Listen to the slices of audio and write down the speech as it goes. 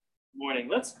Morning.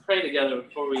 Let's pray together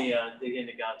before we dig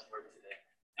into God's word today.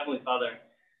 Heavenly Father,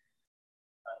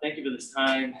 thank you for this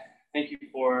time. Thank you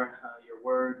for your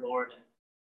word, Lord. And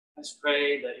let's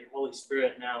pray that your Holy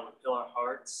Spirit now would fill our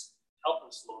hearts. Help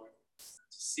us, Lord,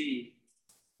 to see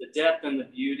the depth and the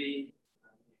beauty,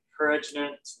 the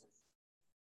encouragement,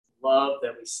 love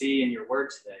that we see in your word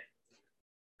today.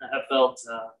 I have felt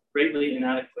greatly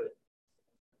inadequate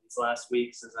these last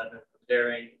weeks as I've been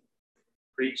preparing,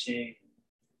 preaching,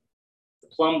 to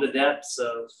plumb the depths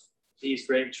of these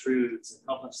great truths and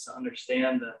help us to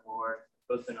understand them, Lord,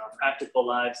 both in our practical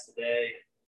lives today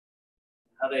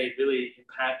and how they really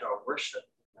impact our worship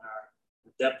and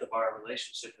the depth of our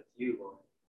relationship with you, Lord.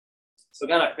 So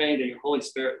God, I pray that your Holy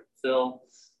Spirit would fill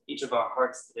each of our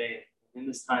hearts today in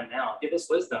this time now. Give us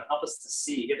wisdom. Help us to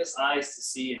see. Give us eyes to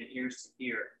see and ears to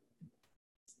hear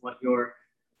what your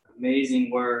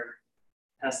amazing word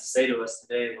has to say to us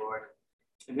today, Lord.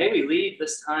 And may we leave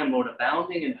this time, Lord,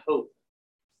 abounding in hope,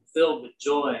 filled with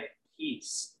joy,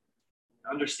 peace,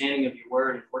 and understanding of your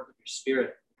word and work of your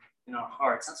spirit in our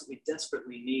hearts. That's what we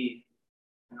desperately need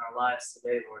in our lives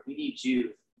today, Lord. We need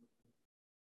you.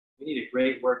 We need a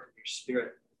great work of your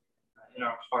spirit in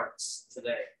our hearts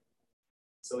today.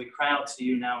 So we cry out to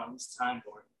you now in this time,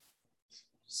 Lord.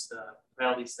 Just pray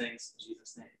all these things in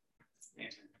Jesus' name. Amen.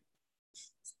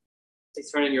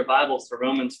 Please turn in your Bibles to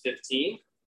Romans 15.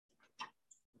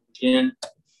 In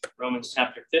Romans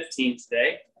chapter 15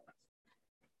 today.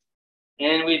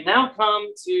 And we've now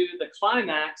come to the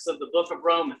climax of the book of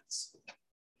Romans.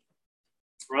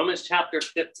 Romans chapter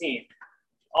 15.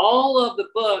 All of the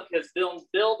book has been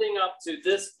building up to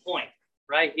this point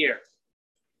right here.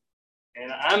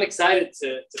 And I'm excited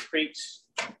to preach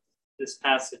this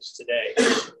passage today.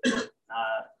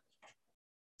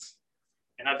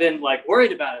 And I've been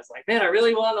worried about it. It's man, I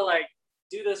really want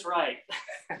to do this right.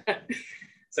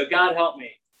 So God help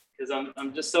me, because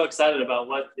I'm just so excited about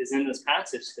what is in this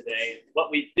passage today.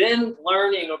 What we've been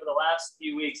learning over the last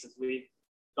few weeks as we've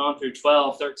gone through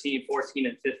 12, 13, 14,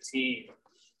 and 15.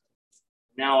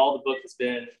 Now all the book has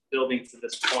been building to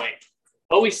this point.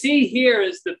 What we see here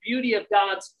is the beauty of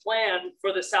God's plan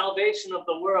for the salvation of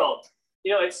the world.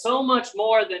 It's so much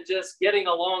more than just getting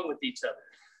along with each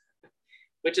other,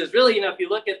 which is really, if you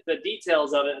look at the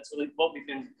details of it, it's really what we've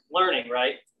been learning,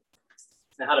 right?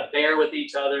 And how to bear with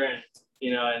each other and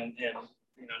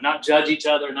not judge each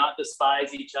other, not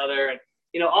despise each other. And,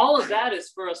 all of that is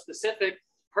for a specific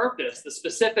purpose, the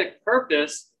specific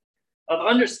purpose of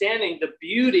understanding the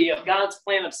beauty of God's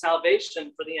plan of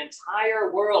salvation for the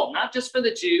entire world, not just for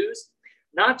the Jews,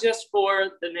 not just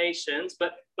for the nations,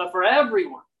 but for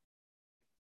everyone,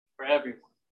 for everyone.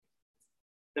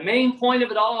 The main point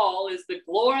of it all is the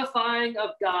glorifying of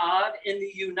God in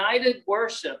the united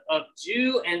worship of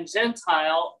Jew and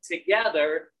Gentile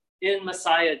together in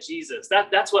Messiah Jesus.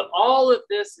 That's what all of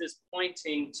this is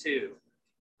pointing to.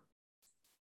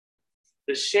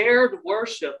 The shared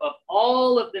worship of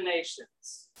all of the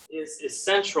nations is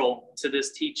central to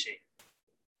this teaching.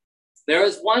 There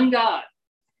is one God,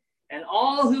 and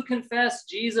all who confess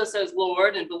Jesus as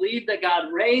Lord and believe that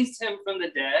God raised him from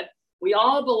the dead, we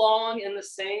all belong in the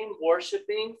same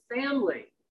worshiping family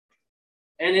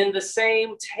and in the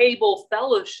same table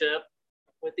fellowship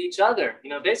with each other.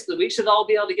 Basically, we should all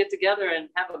be able to get together and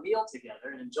have a meal together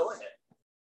and enjoy it.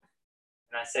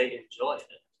 And I say enjoy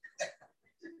it.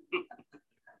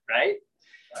 Right?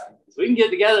 So we can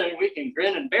get together and we can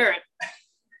grin and bear it.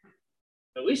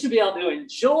 But we should be able to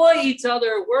enjoy each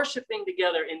other, worshiping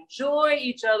together, enjoy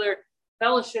each other,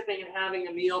 fellowshipping and having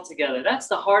a meal together. That's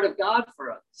the heart of God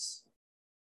for us.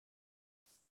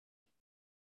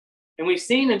 And we've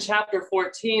seen in chapter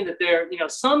 14 that there are,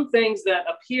 some things that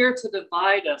appear to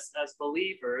divide us as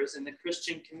believers in the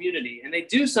Christian community. And they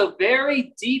do so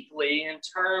very deeply in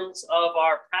terms of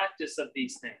our practice of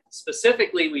these things.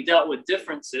 Specifically, we dealt with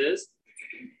differences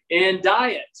in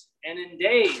diet and in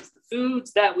days, the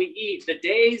foods that we eat, the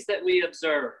days that we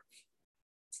observe,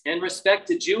 in respect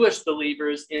to Jewish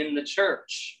believers in the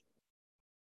church.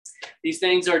 These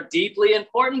things are deeply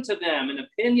important to them, and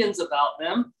opinions about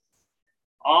them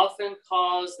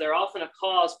they're often a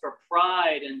cause for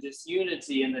pride and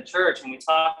disunity in the church. And we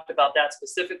talked about that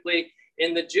specifically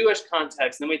in the Jewish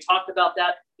context. And we talked about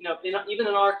that, even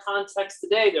in our context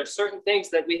today, there are certain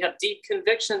things that we have deep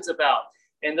convictions about.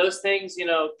 And those things,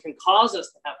 can cause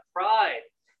us to have pride.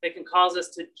 They can cause us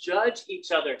to judge each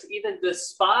other, to even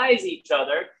despise each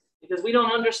other because we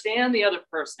don't understand the other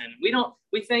person.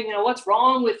 We think, what's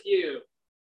wrong with you?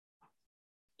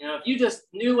 If you just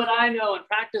knew what I know and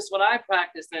practiced what I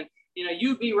practice, then,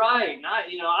 you'd be right.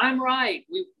 I'm right.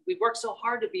 We work so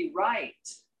hard to be right.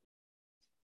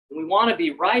 And we want to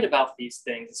be right about these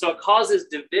things. So it causes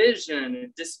division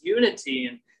and disunity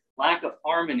and lack of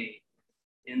harmony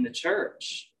in the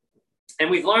church. And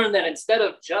we've learned that instead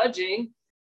of judging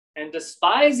and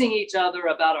despising each other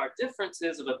about our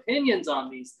differences of opinions on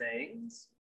these things,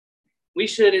 we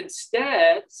should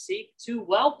instead seek to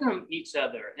welcome each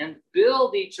other and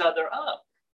build each other up.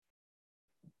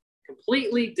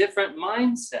 Completely different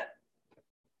mindset.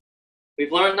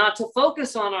 We've learned not to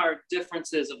focus on our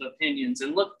differences of opinions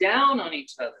and look down on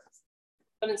each other.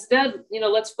 But instead,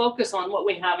 let's focus on what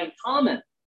we have in common.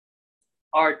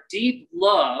 Our deep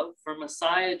love for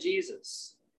Messiah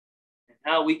Jesus and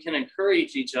how we can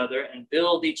encourage each other and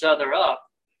build each other up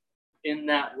in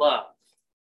that love.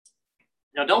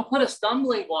 Now, don't put a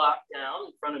stumbling block down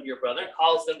in front of your brother and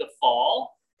cause them to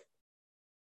fall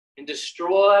and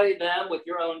destroy them with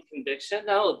your own conviction.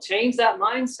 No, change that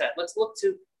mindset. Let's look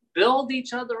to build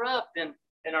each other up in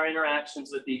our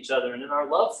interactions with each other and in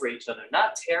our love for each other,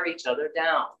 not tear each other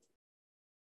down.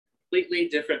 Completely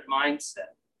different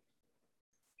mindset.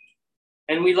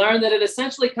 And we learn that it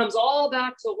essentially comes all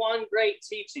back to one great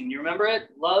teaching. You remember it?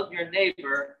 Love your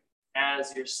neighbor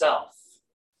as yourself.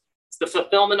 It's the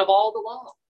fulfillment of all the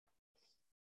law.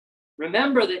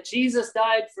 Remember that Jesus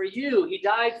died for you. He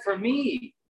died for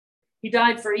me. He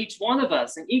died for each one of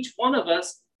us. And each one of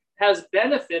us has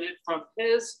benefited from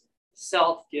his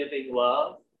self-giving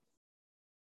love.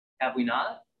 Have we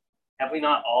not? Have we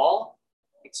not all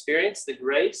experienced the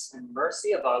grace and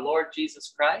mercy of our Lord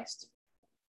Jesus Christ?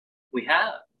 We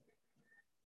have.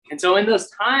 And so in those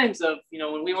times of,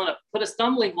 when we want to put a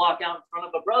stumbling block out in front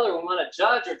of a brother, we want to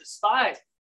judge or despise,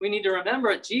 we need to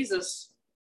remember that Jesus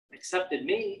accepted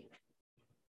me.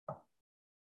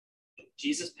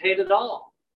 Jesus paid it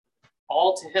all.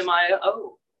 All to him I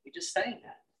owe. We just sang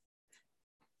that.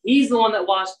 He's the one that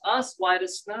washed us white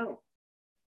as snow.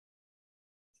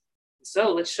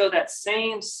 So let's show that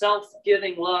same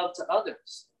self-giving love to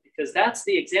others, because that's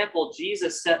the example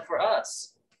Jesus set for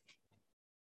us.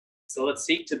 So let's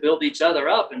seek to build each other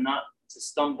up and not to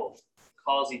stumble,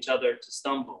 cause each other to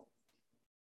stumble.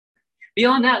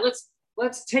 Beyond that,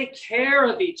 let's take care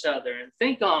of each other and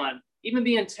think on, even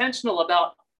be intentional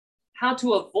about how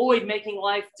to avoid making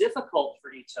life difficult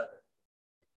for each other.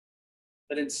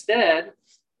 But instead,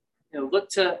 look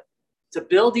to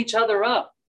build each other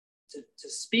up, to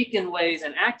speak in ways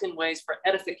and act in ways for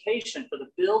edification, for the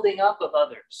building up of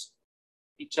others,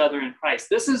 each other in Christ.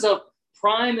 This is of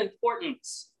prime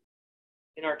importance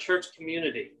in our church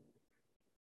community.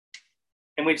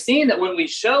 And we've seen that when we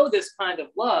show this kind of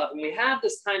love and we have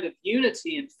this kind of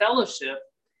unity and fellowship,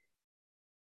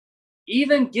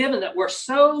 even given that we're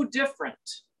so different,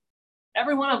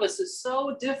 every one of us is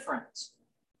so different,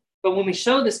 but when we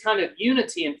show this kind of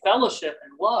unity and fellowship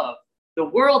and love, the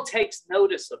world takes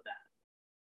notice of that.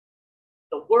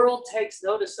 The world takes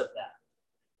notice of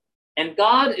that. And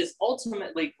God is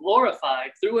ultimately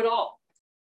glorified through it all.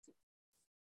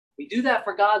 We do that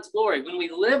for God's glory. When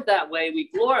we live that way, we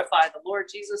glorify the Lord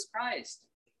Jesus Christ.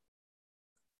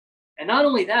 And not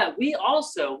only that, we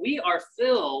are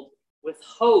filled with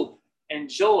hope and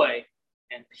joy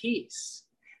and peace.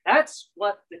 That's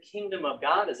what the kingdom of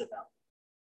God is about.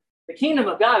 The kingdom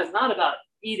of God is not about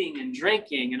eating and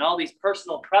drinking and all these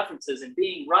personal preferences and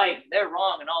being right and they're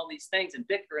wrong and all these things and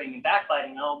bickering and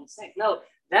backbiting and all these things. No,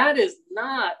 that is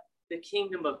not the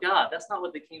kingdom of God. That's not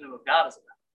what the kingdom of God is about.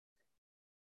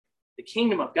 The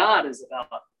kingdom of God is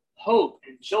about hope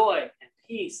and joy and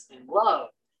peace and love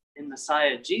in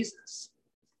Messiah Jesus.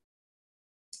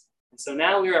 And so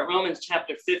now we're at Romans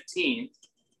chapter 15.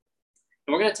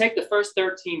 And we're going to take the first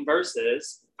 13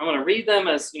 verses. I'm going to read them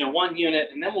as one unit,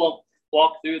 and then we'll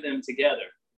walk through them together.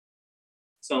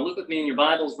 So look with me in your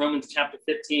Bibles, Romans chapter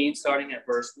 15, starting at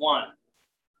verse 1.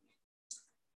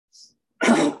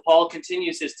 Paul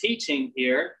continues his teaching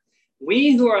here.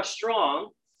 We who are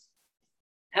strong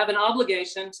have an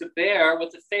obligation to bear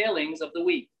with the failings of the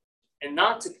weak and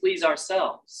not to please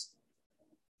ourselves.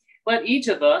 Let each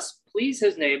of us please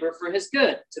his neighbor for his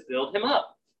good, to build him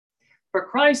up. For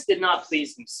Christ did not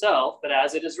please himself, but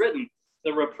as it is written,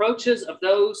 the reproaches of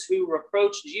those who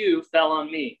reproached you fell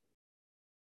on me.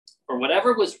 For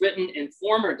whatever was written in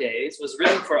former days was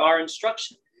written for our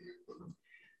instruction,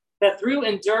 that through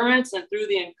endurance and through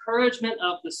the encouragement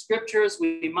of the scriptures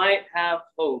we might have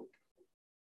hope.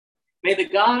 May the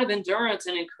God of endurance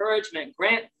and encouragement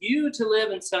grant you to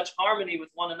live in such harmony with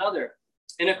one another,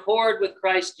 in accord with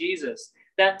Christ Jesus,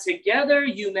 that together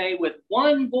you may with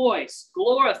one voice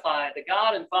glorify the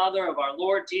God and Father of our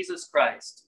Lord Jesus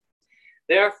Christ.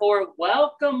 Therefore,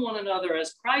 welcome one another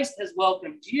as Christ has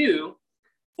welcomed you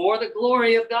for the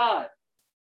glory of God.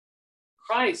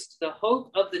 Christ, the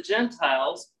hope of the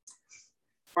Gentiles,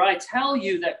 For I tell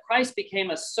you that Christ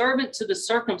became a servant to the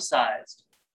circumcised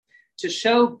to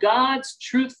show God's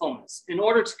truthfulness in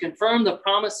order to confirm the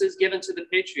promises given to the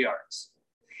patriarchs,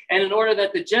 and in order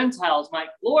that the Gentiles might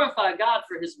glorify God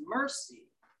for his mercy,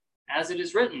 as it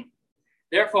is written,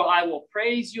 therefore I will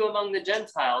praise you among the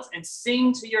Gentiles and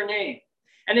sing to your name.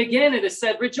 And again it is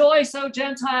said, rejoice, O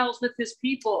Gentiles, with his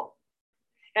people.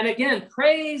 And again,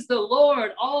 praise the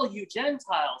Lord, all you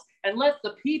Gentiles, and let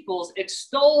the peoples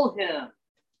extol him.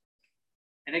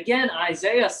 And again,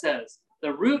 Isaiah says,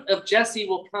 the root of Jesse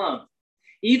will come,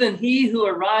 even he who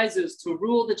arises to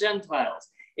rule the Gentiles.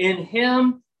 In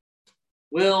him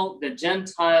will the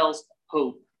Gentiles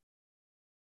hope.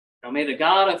 Now may the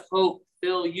God of hope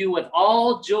fill you with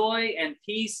all joy and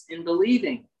peace in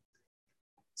believing,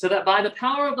 so that by the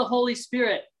power of the Holy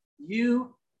Spirit,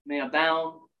 you may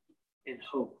abound in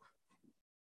hope.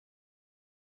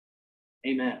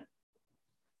 Amen.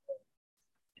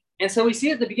 And so we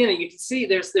see at the beginning, you can see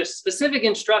there's specific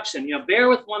instruction, bear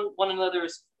with one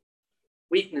another's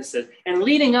weaknesses. And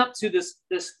leading up to this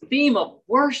theme of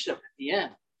worship at the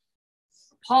end,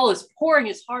 Paul is pouring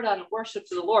his heart out in worship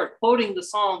to the Lord, quoting the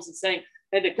Psalms and saying,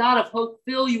 may the God of hope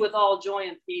fill you with all joy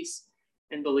and peace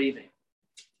in believing.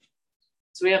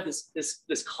 So we have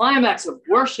this climax of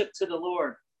worship to the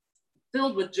Lord,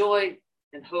 filled with joy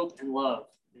and hope and love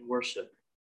and worship.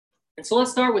 And so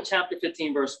let's start with chapter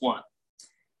 15, verse 1.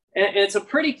 And it's a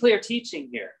pretty clear teaching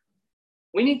here.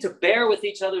 We need to bear with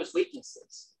each other's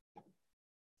weaknesses.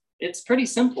 It's pretty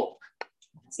simple.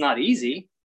 It's not easy,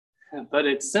 but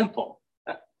it's simple.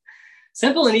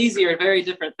 Simple and easy are very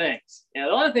different things. A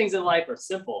lot of things in life are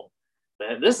simple,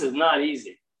 but this is not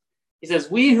easy. He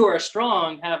says, we who are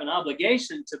strong have an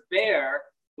obligation to bear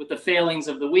with the failings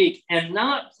of the weak and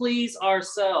not please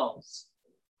ourselves.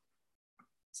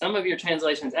 Some of your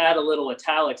translations add a little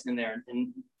italics in there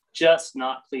and just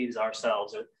not please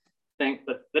ourselves, or think,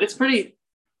 but it's pretty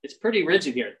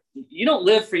rigid here. You don't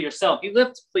live for yourself. You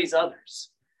live to please others.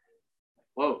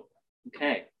 Whoa,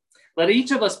 okay. Let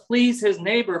each of us please his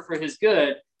neighbor for his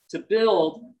good, to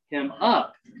build him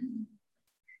up.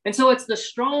 And so it's the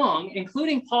strong,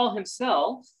 including Paul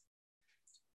himself,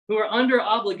 who are under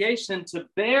obligation to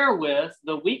bear with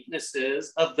the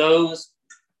weaknesses of those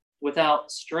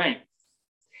without strength.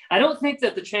 I don't think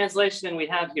that the translation we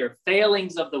have here,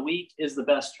 failings of the weak, is the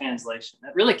best translation.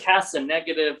 That really casts a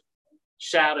negative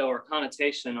shadow or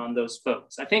connotation on those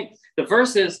folks. I think the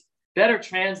verse is better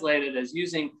translated as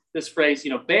using this phrase,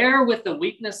 bear with the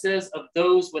weaknesses of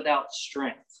those without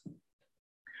strength,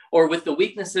 or with the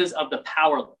weaknesses of the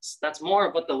powerless. That's more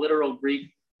of what the literal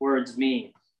Greek words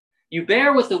mean. You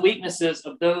bear with the weaknesses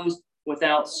of those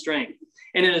without strength.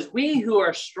 And it is we who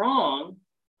are strong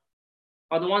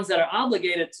are the ones that are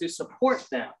obligated to support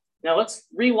them. Now let's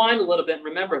rewind a little bit and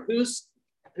remember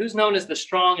who's known as the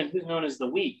strong and who's known as the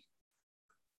weak.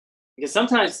 Because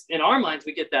sometimes in our minds,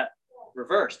 we get that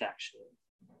reversed, actually.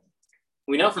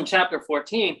 We know from chapter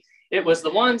 14, it was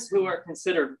the ones who were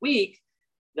considered weak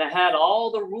that had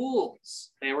all the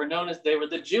rules. They were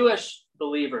the Jewish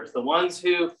believers, the ones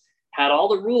who had all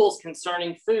the rules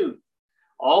concerning food,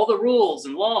 all the rules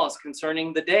and laws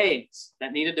concerning the days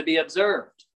that needed to be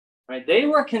observed. Right? They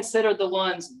were considered the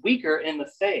ones weaker in the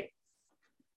faith.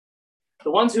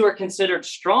 The ones who were considered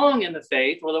strong in the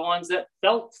faith were the ones that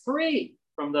felt free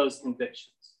from those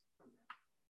convictions.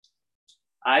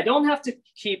 I don't have to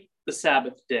keep the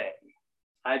Sabbath day.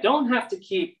 I don't have to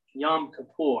keep Yom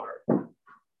Kippur.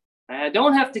 I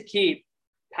don't have to keep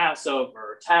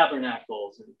Passover,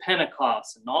 Tabernacles, and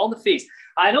Pentecost, and all the feasts.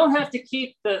 I don't have to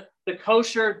keep the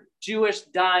kosher Jewish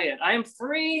diet. I am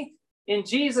free in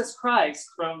Jesus Christ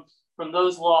from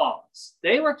those laws.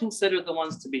 They were considered the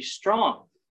ones to be strong.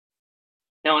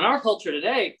 Now, in our culture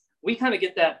today, we kind of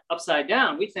get that upside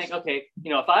down. We think, okay,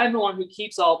 if I'm the one who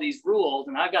keeps all these rules,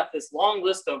 and I've got this long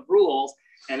list of rules,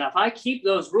 and if I keep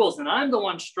those rules, then I'm the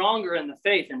one stronger in the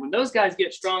faith. And when those guys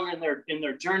get stronger in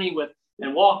their journey with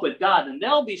and walk with God, then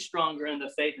they'll be stronger in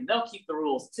the faith, and they'll keep the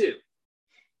rules too.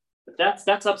 But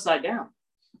that's upside down.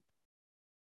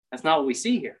 That's not what we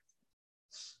see here.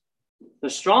 The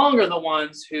strong are the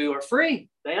ones who are free.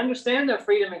 They understand their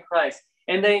freedom in Christ.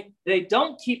 And they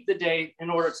don't keep the day in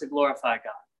order to glorify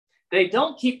God. They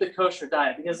don't keep the kosher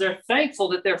diet because they're thankful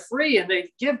that they're free, and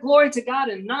they give glory to God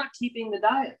in not keeping the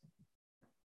diet.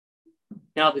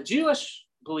 Now, the Jewish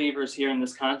believers here in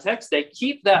this context, they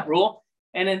keep that rule,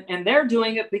 and they're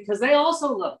doing it because they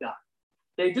also love God.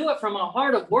 They do it from a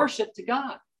heart of worship to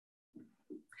God.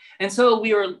 And so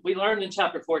we learned in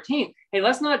chapter 14, hey,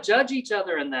 let's not judge each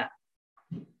other in that.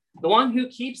 The one who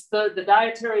keeps the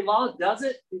dietary law does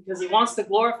it because he wants to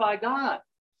glorify God.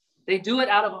 They do it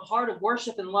out of a heart of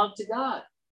worship and love to God.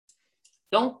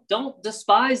 Don't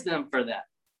despise them for that.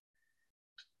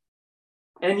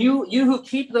 And you who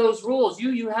keep those rules,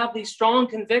 you have these strong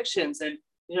convictions, and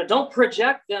don't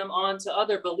project them onto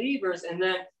other believers and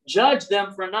then judge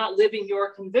them for not living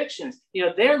your convictions.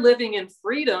 They're living in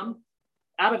freedom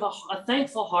out of a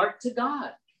thankful heart to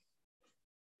God.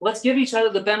 Let's give each other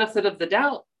the benefit of the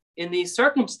doubt in these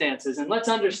circumstances, and let's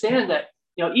understand that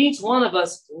each one of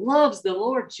us loves the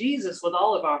Lord Jesus with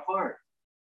all of our heart.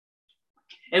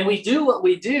 And we do what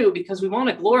we do because we want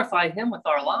to glorify him with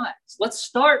our lives. Let's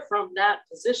start from that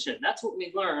position. That's what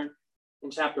we learn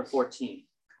in chapter 14.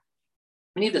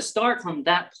 We need to start from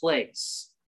that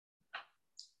place.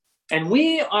 And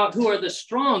we who are the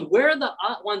strong, we're the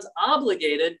ones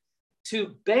obligated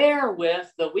to bear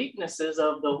with the weaknesses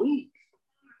of the weak.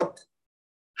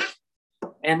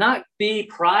 And not be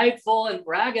prideful and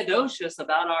braggadocious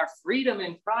about our freedom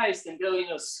in Christ and go,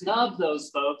 snub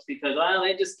those folks because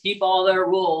they just keep all their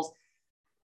rules.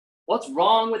 What's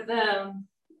wrong with them?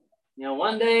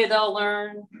 One day they'll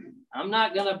learn. I'm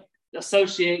not going to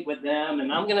associate with them,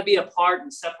 and I'm going to be apart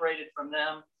and separated from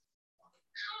them.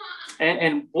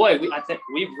 And boy, I think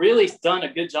we've really done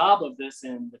a good job of this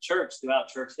in the church throughout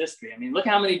church history. I mean, look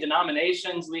how many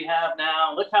denominations we have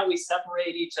now. Look how we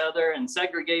separate each other and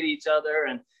segregate each other.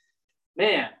 And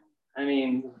man, I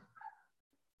mean,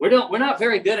 we're not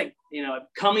very good at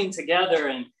coming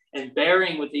together and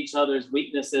bearing with each other's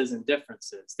weaknesses and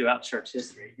differences throughout church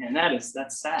history. And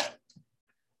that's sad.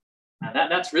 Now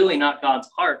that's really not God's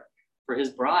heart for his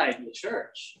bride, the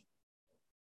church.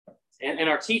 And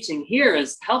our teaching here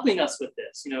is helping us with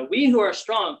this. We who are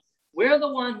strong, we're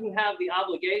the one who have the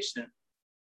obligation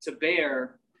to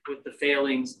bear with the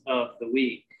failings of the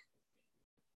weak.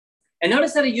 And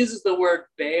notice that he uses the word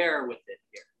bear with it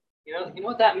here. You know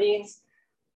what that means?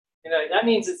 That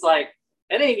means it's like,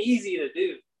 it ain't easy to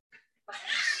do.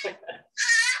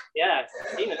 Yeah,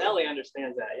 even Ellie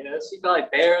understands that. She probably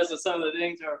bears with some of the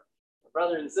things her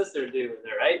brother and sister do with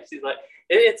her, right? She's like,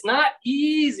 it's not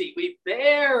easy. We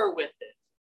bear with it.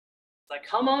 It's like,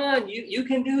 come on, you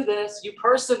can do this. You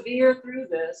persevere through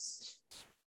this.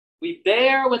 We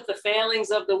bear with the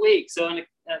failings of the weak. So in a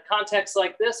context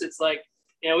like this, it's like,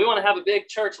 we want to have a big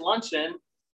church luncheon.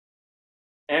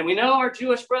 And we know our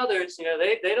Jewish brothers,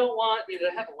 they don't want,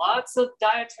 they have lots of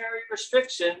dietary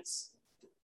restrictions.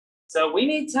 So we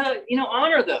need to,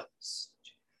 honor those.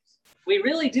 We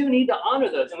really do need to honor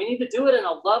those, and we need to do it in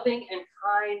a loving and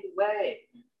kind way,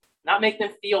 not make them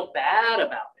feel bad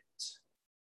about it,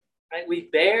 right? We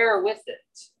bear with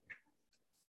it.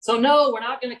 So no, we're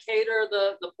not going to cater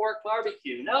the pork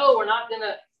barbecue. No, we're not going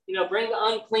to, bring the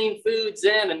unclean foods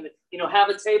in and, have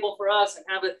a table for us and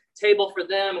have a table for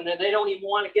them, and then they don't even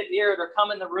want to get near it or come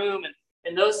in the room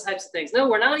and those types of things. No,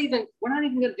 we're not even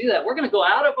going to do that. We're going to go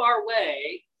out of our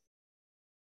way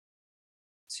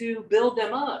to build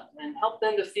them up and help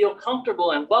them to feel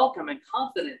comfortable and welcome and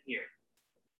confident here.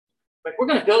 But we're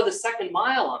going to go the second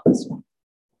mile on this one.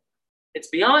 It's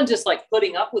beyond just like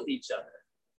putting up with each other.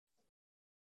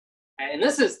 And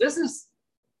this is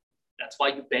that's why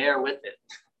you bear with it.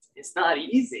 It's not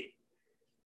easy.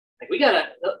 Like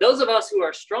those of us who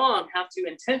are strong have to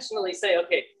intentionally say,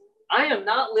 okay, I am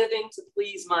not living to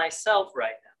please myself right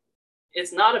now.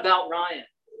 It's not about Ryan.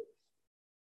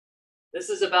 This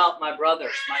is about my brother,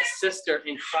 my sister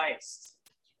in Christ,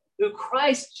 who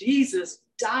Christ Jesus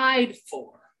died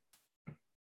for.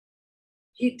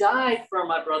 He died for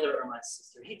my brother or my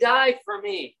sister. He died for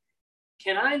me.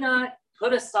 Can I not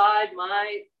put aside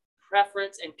my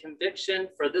preference and conviction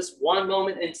for this one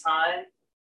moment in time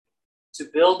to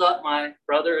build up my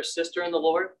brother or sister in the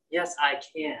Lord? Yes, I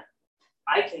can.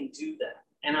 I can do that,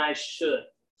 and I should.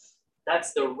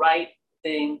 That's the right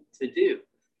thing to do.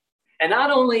 And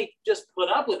not only just put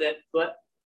up with it, but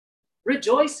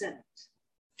rejoice in it.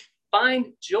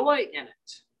 Find joy in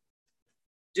it.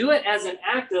 Do it as an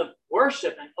act of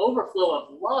worship and overflow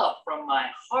of love from my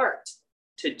heart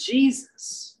to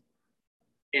Jesus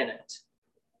in it.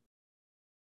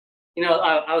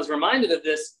 I was reminded of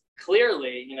this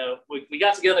clearly. We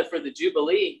got together for the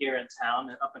Jubilee here in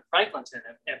town up in Franklinton.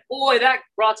 And boy, that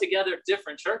brought together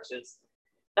different churches.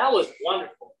 That was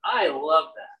wonderful. I love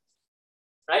that.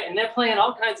 Right? And they're playing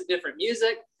all kinds of different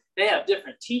music. They have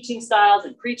different teaching styles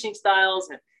and preaching styles.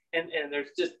 And there's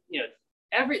just,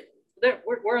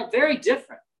 we're very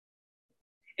different.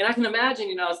 And I can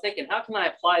imagine, I was thinking, how can I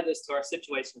apply this to our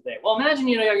situation today? Well, imagine,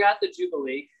 you're at the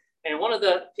Jubilee and one of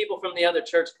the people from the other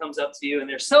church comes up to you and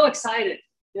they're so excited.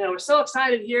 We're so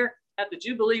excited here at the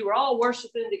Jubilee. We're all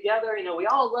worshiping together. We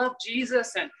all love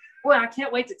Jesus. And boy, I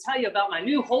can't wait to tell you about my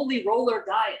new Holy Roller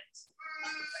diet.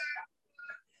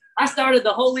 I started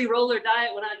the Holy Roller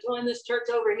diet when I joined this church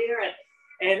over here,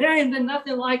 And there ain't been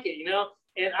nothing like it,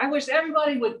 And I wish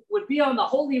everybody would be on the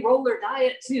holy roller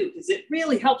diet too, because it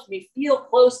really helps me feel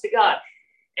close to God.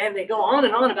 And they go on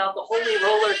and on about the holy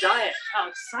roller diet, how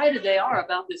excited they are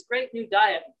about this great new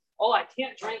diet. Oh, I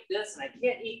can't drink this, and I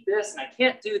can't eat this, and I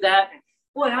can't do that. And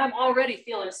boy, I'm already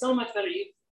feeling so much better. You've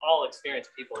all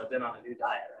experienced people who have been on a new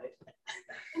diet, right?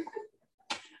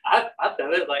 I've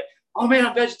done it like, oh man,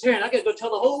 I'm vegetarian. I got to go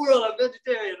tell the whole world I'm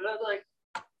vegetarian. And I'm like,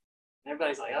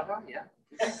 everybody's like, yeah.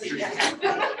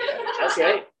 That's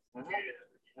right.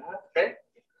 Okay.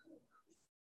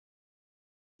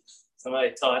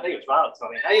 Somebody told, I think it was Rob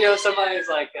told me, how do you know somebody's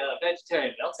like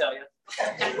vegetarian? They'll tell you.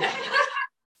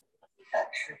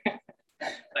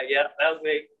 Like, yeah, that was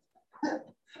me.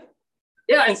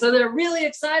 Yeah, and so they're really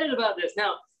excited about this.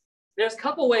 Now, there's a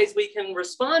couple ways we can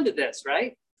respond to this,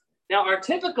 right? Now, our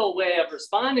typical way of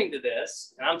responding to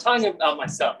this, and I'm talking about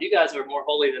myself. You guys are more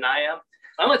holy than I am.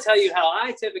 I'm going to tell you how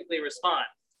I typically respond.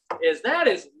 That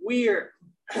is weird.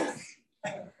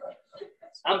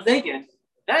 I'm thinking,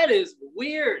 that is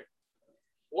weird.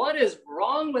 What is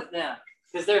wrong with them?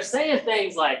 Because they're saying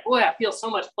things like, boy, I feel so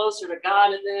much closer to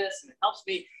God in this, and it helps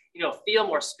me, feel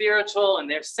more spiritual. And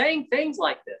they're saying things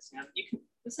like this.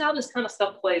 This is how this kind of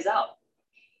stuff plays out.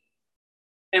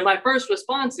 And my first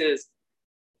response is,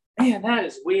 man, that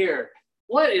is weird.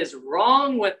 What is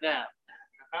wrong with them?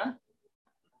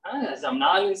 As I'm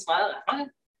nodding and smiling,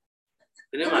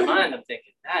 But in my mind, I'm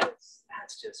thinking, that's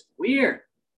just weird.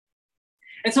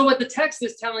 And so what the text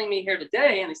is telling me here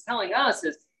today, and he's telling us,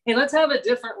 is, hey, let's have a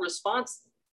different response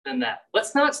than that.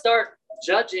 Let's not start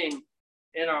judging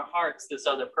in our hearts this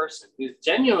other person who's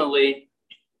genuinely,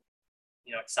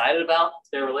 excited about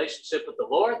their relationship with the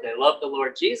Lord. They love the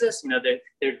Lord Jesus.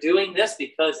 They're doing this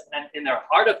because in their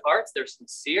heart of hearts, they're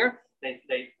sincere. They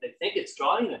think it's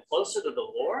drawing them closer to the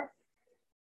Lord.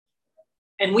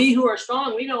 And we who are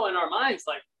strong, we know in our minds,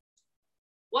 like,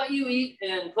 what you eat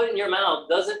and put in your mouth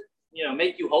doesn't,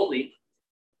 make you holy.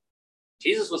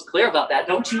 Jesus was clear about that.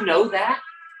 Don't you know that?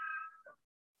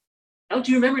 Don't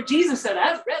you remember Jesus said,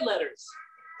 that's red letters.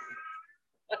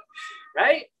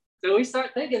 Right? So we start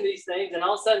thinking these things, and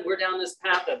all of a sudden we're down this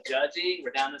path of judging.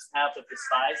 We're down this path of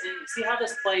despising. You see how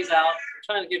this plays out? I'm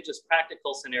trying to give just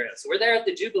practical scenarios. So we're there at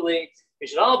the Jubilee. We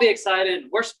should all be excited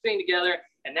and worshiping together.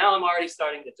 And now I'm already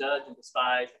starting to judge and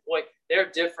despise. Boy, they're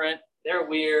different. They're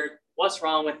weird. What's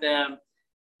wrong with them?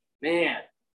 Man.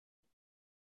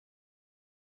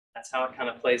 That's how it kind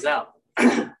of plays out.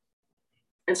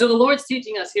 And so the Lord's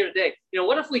teaching us here today,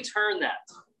 what if we turn that?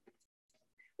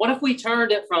 What if we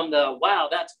turned it from the, wow,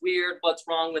 that's weird, what's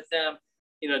wrong with them?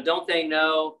 Don't they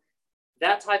know?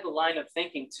 That type of line of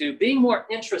thinking to being more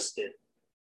interested.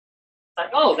 Like,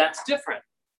 oh, that's different.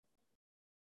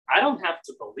 I don't have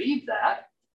to believe that.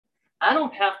 I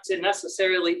don't have to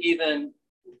necessarily even,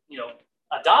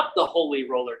 adopt the holy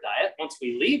roller diet once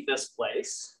we leave this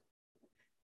place.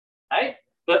 Right?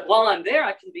 But while I'm there,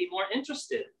 I can be more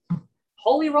interested.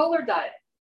 Holy roller diet.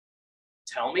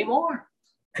 Tell me more.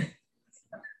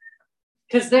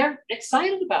 Because they're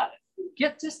excited about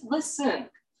it. Just listen.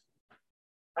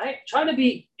 Right? Try to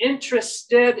be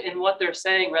interested in what they're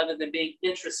saying rather than being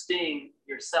interesting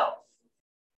yourself.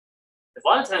 A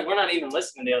lot of times we're not even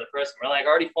listening to the other person. We're like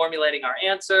already formulating our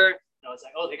answer. It's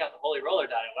like, oh, they got the holy roller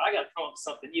diet. Well, I got to come up with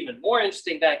something even more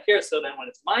interesting back here so that when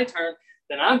it's my turn,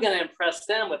 then I'm going to impress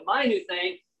them with my new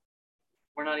thing.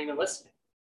 We're not even listening.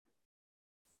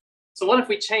 So what if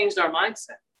we changed our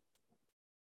mindset?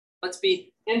 Let's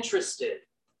be interested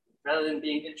rather than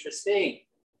being interesting.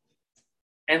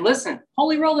 And listen,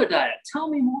 holy roller diet, tell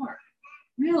me more.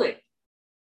 Really.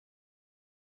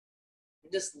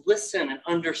 Just listen and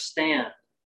understand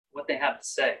what they have to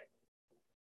say.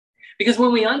 Because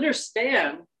when we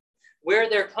understand where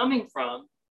they're coming from,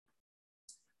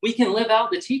 we can live out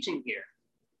the teaching here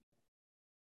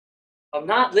of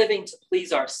not living to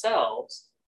please ourselves,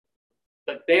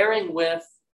 but bearing with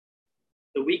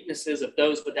the weaknesses of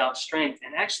those without strength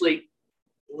and actually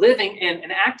living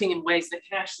and acting in ways that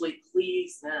can actually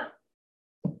please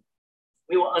them.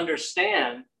 We will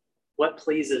understand what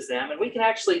pleases them, and we can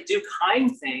actually do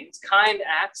kind things, kind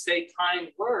acts, say kind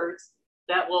words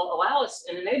that will allow us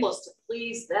and enable us to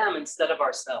please them instead of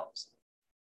ourselves.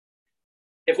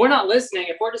 If we're not listening,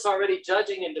 if we're just already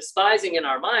judging and despising in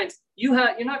our minds, you're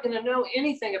not going to know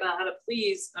anything about how to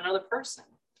please another person.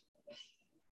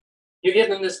 You give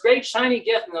them this great shiny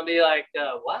gift and they'll be like,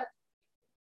 what?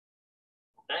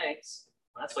 Thanks.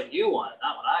 That's what you want,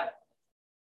 not what I want.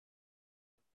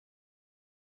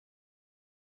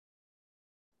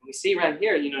 We see right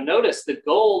here, notice the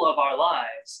goal of our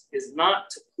lives is not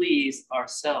to please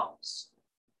ourselves.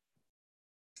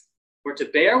 We're to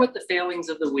bear with the failings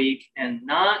of the weak and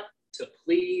not to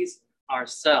please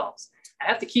ourselves. I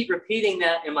have to keep repeating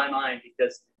that in my mind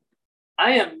because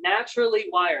I am naturally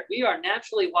wired. We are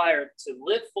naturally wired to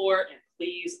live for and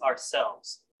please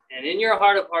ourselves. And in your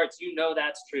heart of hearts, you know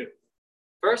that's true.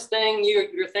 First thing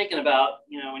you're thinking about,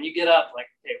 when you get up, like,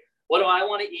 okay, what do I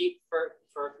want to eat for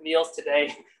meals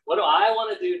today? What do I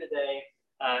want to do today?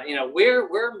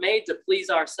 We're made to please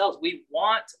ourselves. We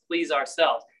want to please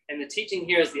ourselves. And the teaching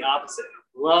here is the opposite.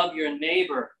 Love your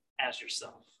neighbor as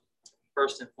yourself,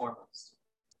 first and foremost.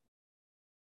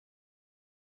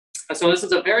 And so this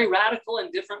is a very radical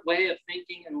and different way of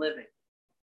thinking and living.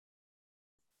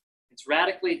 It's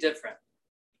radically different.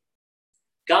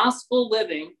 Gospel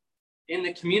living in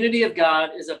the community of God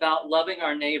is about loving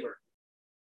our neighbor.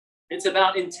 It's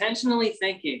about intentionally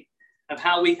thinking of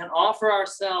how we can offer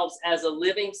ourselves as a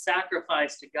living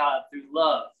sacrifice to God through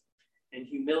love and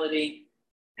humility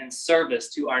and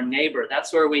service to our neighbor.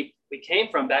 That's where we came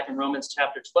from back in Romans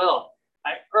chapter 12.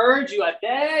 I urge you, I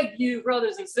beg you,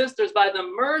 brothers and sisters, by the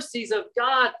mercies of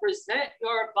God, present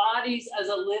your bodies as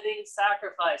a living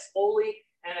sacrifice, holy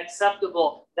and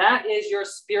acceptable. That is your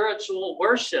spiritual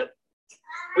worship.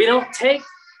 We don't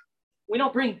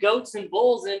bring goats and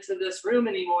bulls into this room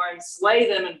anymore and slay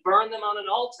them and burn them on an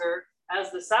altar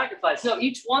as the sacrifice. No,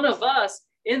 each one of us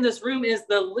in this room is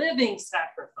the living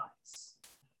sacrifice.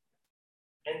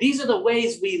 And these are the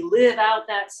ways we live out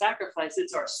that sacrifice.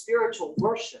 It's our spiritual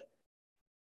worship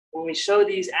when we show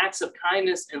these acts of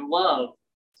kindness and love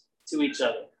to each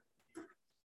other.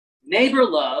 Neighbor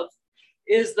love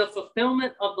is the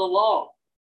fulfillment of the law,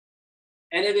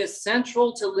 and it is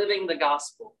central to living the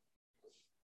gospel.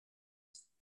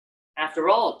 After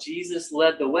all, Jesus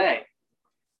led the way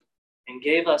and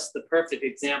gave us the perfect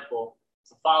example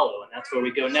to follow, and that's where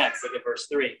we go next. Look at verse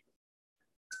 3.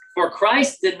 For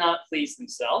Christ did not please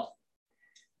himself,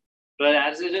 but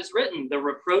as it is written, the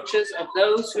reproaches of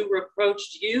those who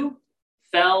reproached you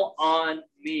fell on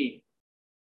me.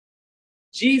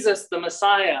 Jesus, the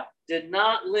Messiah, did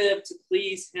not live to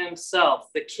please himself.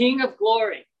 The King of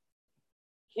glory,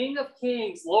 King of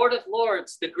kings, Lord of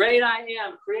lords, the great I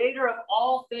am, creator of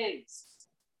all things,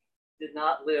 did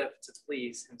not live to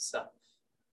please himself.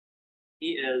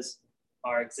 He is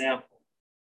our example.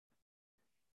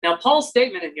 Now, Paul's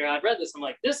statement in here, I read this, I'm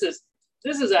like, this is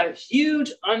a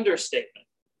huge understatement.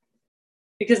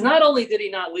 Because not only did he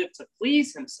not live to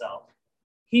please himself,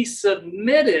 he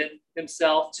submitted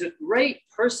himself to great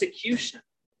persecution,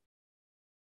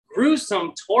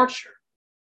 gruesome torture,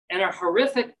 and a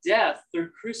horrific death through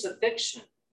crucifixion.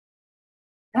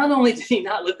 Not only did he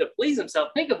not live to please himself,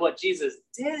 think of what Jesus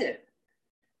did.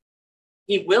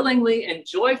 He willingly and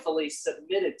joyfully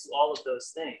submitted to all of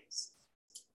those things,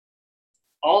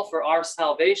 all for our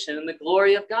salvation and the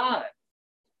glory of God.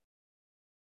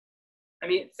 I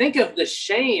mean, think of the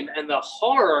shame and the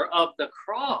horror of the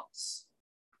cross.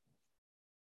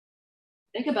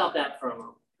 Think about that for a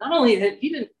moment. Not only did he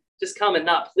didn't just come and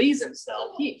not please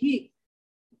himself, he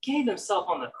gave himself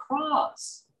on the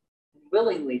cross. He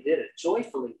willingly did it,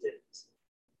 joyfully did it.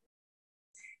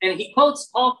 And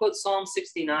Paul quotes Psalm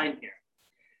 69 here.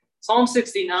 Psalm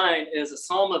 69 is a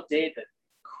psalm of David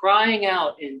crying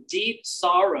out in deep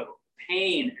sorrow,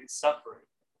 pain, and suffering.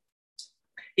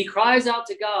 He cries out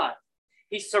to God.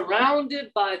 He's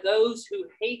surrounded by those who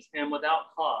hate him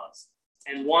without cause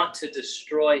and want to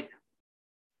destroy him.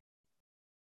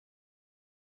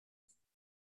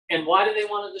 And why do they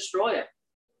want to destroy him?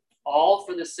 All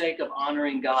for the sake of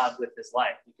honoring God with his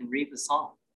life. You can read the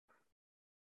psalm.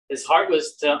 His heart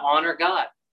was to honor God.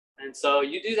 And so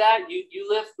you do that, you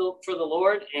live for the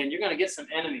Lord, and you're going to get some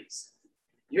enemies.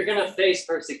 You're going to face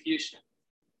persecution.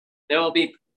 There will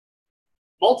be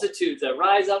multitudes that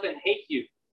rise up and hate you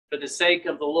for the sake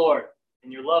of the Lord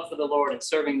and your love for the Lord and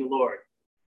serving the Lord.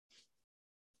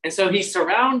 And so he's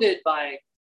surrounded by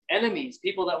enemies,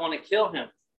 people that want to kill him.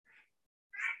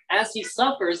 As he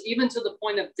suffers, even to the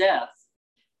point of death,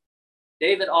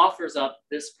 David offers up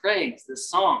this praise, this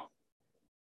song.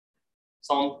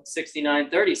 Psalm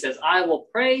 69:30 says, I will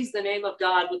praise the name of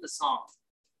God with a song.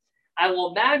 I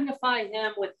will magnify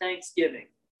him with thanksgiving.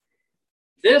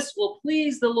 This will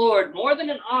please the Lord more than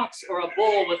an ox or a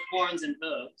bull with horns and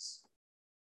hooves.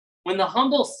 When the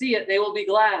humble see it, they will be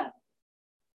glad.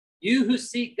 You who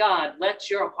seek God, let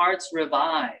your hearts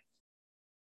revive.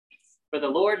 For the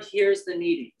Lord hears the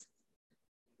needy,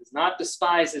 does not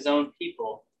despise his own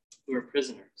people who are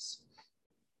prisoners.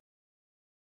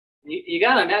 You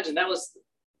got to imagine that was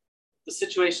the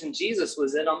situation Jesus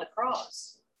was in on the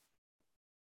cross.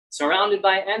 Surrounded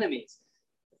by enemies,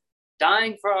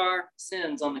 dying for our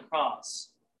sins on the cross.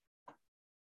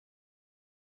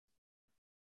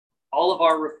 All of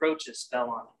our reproaches fell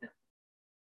on him.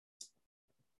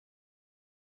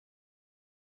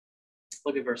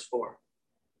 Look at verse 4.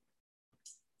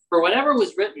 For whatever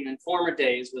was written in former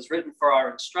days was written for our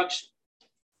instruction,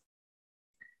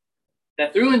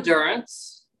 that through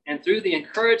endurance and through the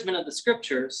encouragement of the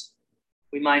scriptures,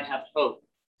 we might have hope.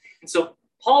 And so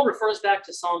Paul refers back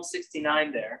to Psalm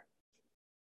 69 there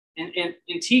in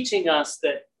teaching us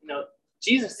that,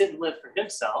 Jesus didn't live for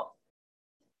himself.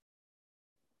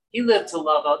 He lived to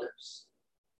love others.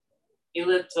 He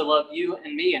lived to love you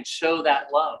and me and show that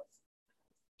love.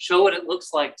 Show what it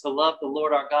looks like to love the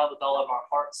Lord our God with all of our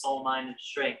heart, soul, mind, and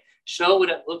strength. Show what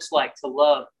it looks like to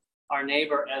love our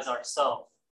neighbor as ourselves.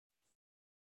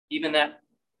 Even that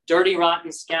dirty,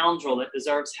 rotten scoundrel that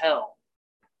deserves hell.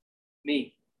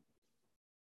 Me.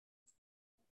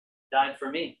 Died for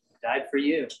me. Died for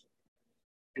you.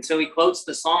 And so he quotes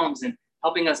the Psalms and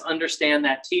helping us understand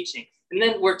that teaching. And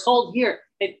then we're told here,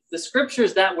 the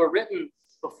scriptures that were written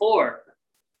before,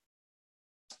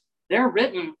 they're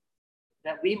written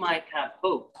that we might have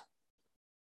hope.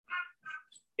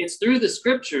 It's through the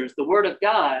scriptures, the word of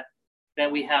God,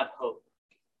 that we have hope.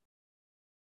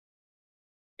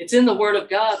 It's in the word of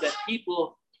God that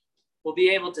people will be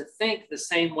able to think the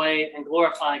same way and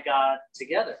glorify God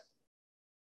together.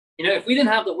 If we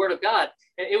didn't have the word of God,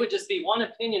 it would just be one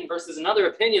opinion versus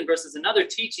another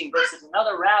teaching versus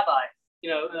another rabbi.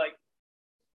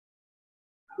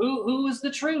 Who is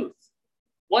the truth?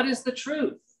 What is the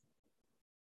truth?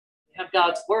 We have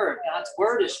God's word. God's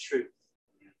word is truth.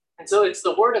 And so it's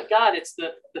the word of God. It's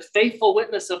the faithful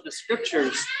witness of the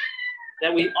scriptures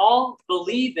that we all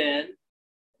believe in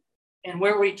and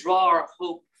where we draw our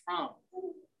hope from.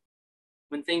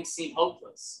 When things seem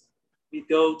hopeless, we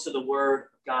go to the word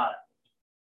of God.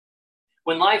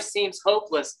 When life seems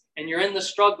hopeless and you're in the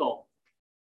struggle,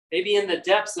 maybe in the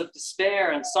depths of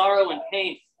despair and sorrow and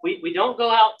pain, we don't go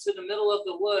out to the middle of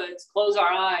the woods, close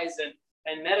our eyes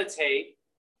and meditate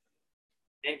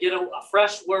and get a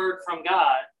fresh word from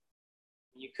God.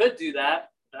 You could do that,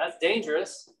 but that's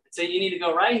dangerous. So you need to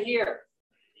go right here.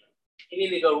 You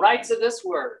need to go right to this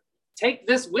word. Take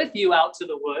this with you out to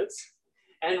the woods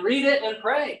and read it and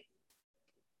pray.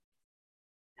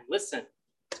 And listen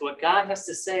to what God has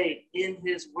to say in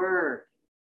his word.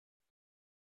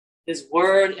 His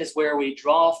word is where we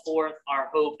draw forth our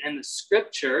hope. And the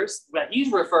scriptures that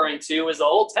he's referring to is the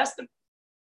Old Testament.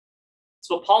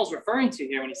 That's what Paul's referring to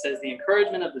here when he says the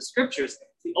encouragement of the scriptures,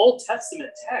 the Old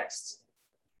Testament texts.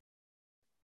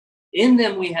 In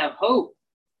them we have hope.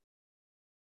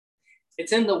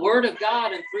 It's in the word of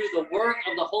God and through the work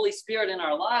of the Holy Spirit in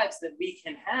our lives that we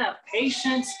can have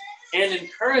patience and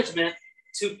encouragement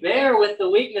to bear with the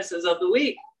weaknesses of the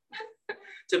weak,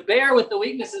 to bear with the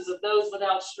weaknesses of those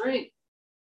without strength.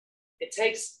 It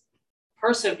takes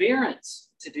perseverance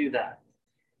to do that,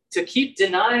 to keep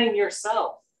denying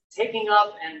yourself, taking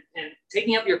up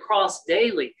your cross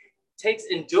daily. It takes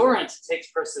endurance, it takes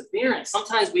perseverance.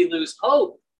 Sometimes we lose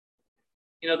hope.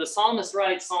 The psalmist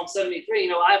writes, Psalm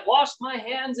 73, I've washed my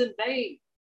hands in vain.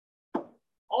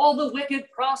 All the wicked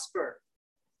prosper.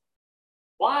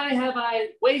 Why have I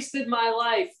wasted my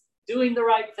life doing the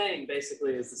right thing,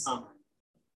 basically, is the summary.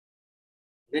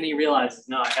 Then he realizes,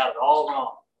 no, I got it all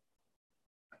wrong.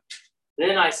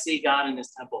 Then I see God in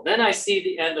his temple. Then I see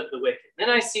the end of the wicked. Then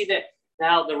I see that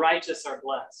now the righteous are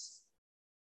blessed.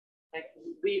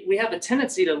 We have a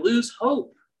tendency to lose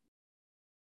hope.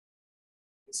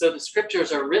 So the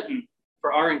scriptures are written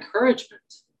for our encouragement,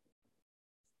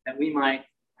 that we might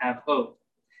have hope.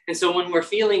 And so when we're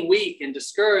feeling weak and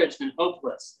discouraged and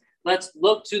hopeless, let's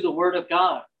look to the word of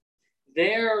God.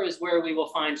 There is where we will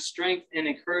find strength and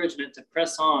encouragement to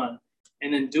press on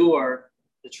and endure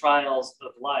the trials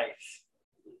of life.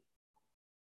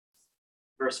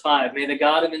 Verse 5, may the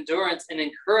God of endurance and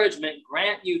encouragement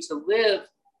grant you to live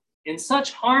in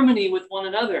such harmony with one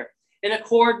another, in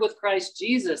accord with Christ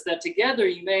Jesus, that together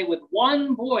you may with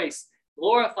one voice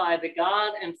glorify the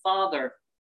God and Father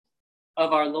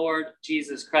of our Lord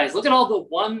Jesus Christ. Look at all the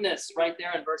oneness right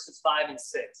there in verses 5 and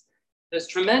 6. There's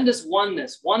tremendous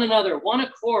oneness, one another, one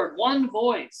accord, one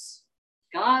voice.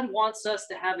 God wants us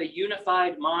to have a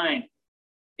unified mind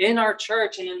in our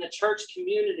church and in the church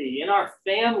community, in our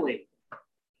family.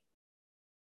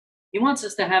 He wants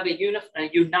us to have a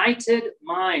united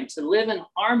mind, to live in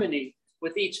harmony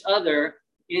with each other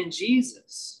in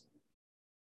Jesus.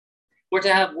 We're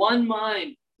to have one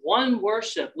mind, one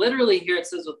worship. Literally here it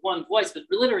says with one voice, but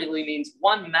literally means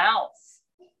one mouth.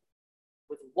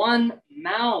 With one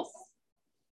mouth,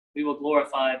 we will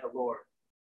glorify the Lord.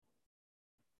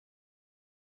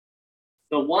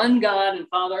 The one God and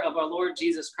Father of our Lord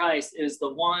Jesus Christ is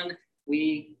the one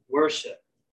we worship.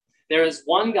 There is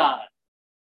one God,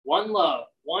 one love,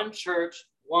 one church,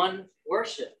 one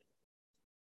worship,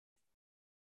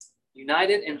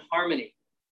 united in harmony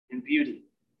and beauty.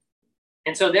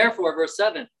 And so therefore, verse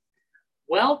 7,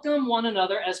 welcome one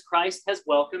another as Christ has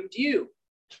welcomed you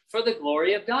for the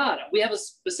glory of God. We have a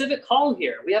specific call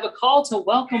here. We have a call to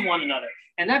welcome one another.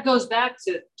 And that goes back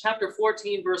to chapter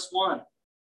 14, verse 1.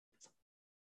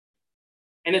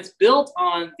 And it's built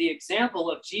on the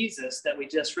example of Jesus that we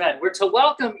just read. We're to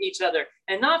welcome each other,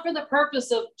 and not for the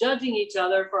purpose of judging each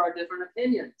other for our different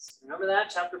opinions. Remember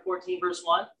that, chapter 14, verse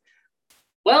 1?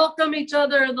 Welcome each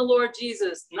other in the Lord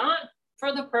Jesus, not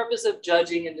for the purpose of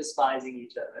judging and despising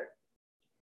each other.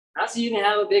 Not so you can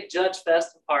have a big judge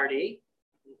fest party,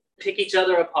 pick each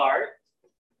other apart.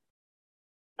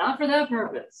 Not for that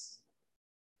purpose.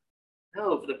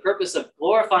 No, for the purpose of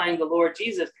glorifying the Lord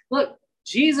Jesus. Look,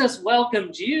 Jesus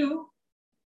welcomed you.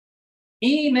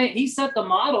 He set the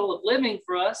model of living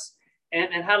for us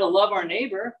and how to love our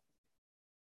neighbor.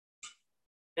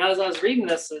 Now, as I was reading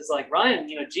this, it's like, Ryan,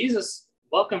 Jesus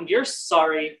welcomed your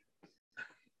sorry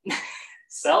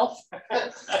self.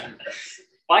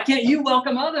 Why can't you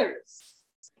welcome others?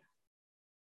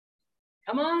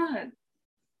 Come on.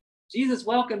 Jesus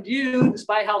welcomed you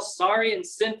despite how sorry and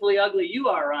sinfully ugly you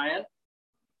are, Ryan.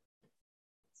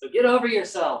 So get over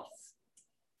yourself.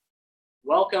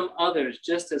 Welcome others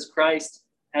just as Christ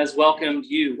has welcomed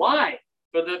you. Why?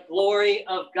 For the glory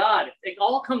of God. It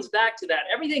all comes back to that.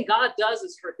 Everything God does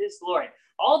is for his glory.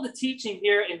 All the teaching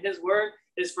here in his word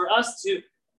is for us to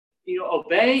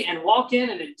obey and walk in,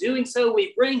 and in doing so,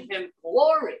 we bring him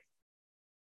glory.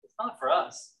 It's not for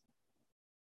us.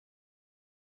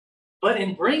 But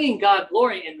in bringing God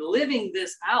glory and living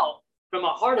this out from a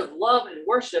heart of love and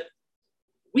worship,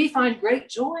 we find great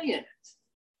joy in it.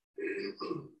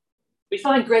 We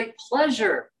find great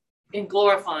pleasure in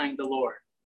glorifying the Lord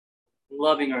and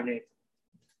loving our neighbor.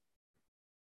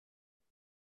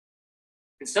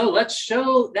 And so let's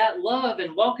show that love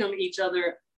and welcome each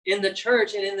other in the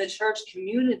church and in the church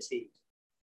community.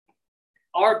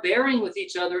 Our bearing with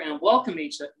each other and welcoming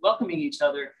each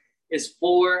other is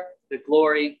for the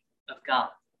glory of God.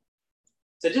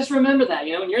 So just remember that,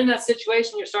 when you're in that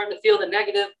situation, you're starting to feel the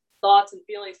negative thoughts and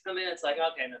feelings come in. It's like,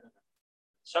 okay, no.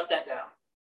 Shut that down.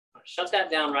 Shut that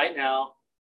down right now.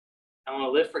 I want to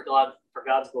live for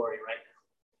God's glory right now.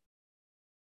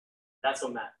 That's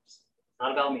what matters. It's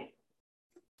not about me.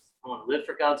 I want to live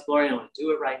for God's glory. I want to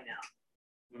do it right now.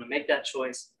 I'm going to make that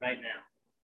choice right now.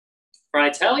 For I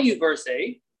tell you, verse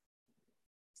 8,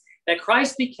 that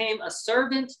Christ became a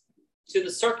servant to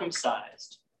the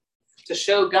circumcised to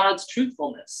show God's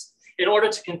truthfulness, in order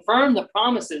to confirm the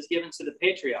promises given to the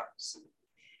patriarchs,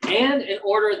 and in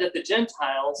order that the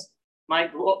Gentiles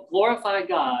might glorify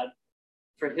God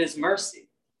for his mercy.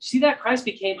 See that Christ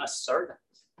became a servant.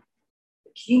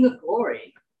 The King of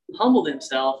glory humbled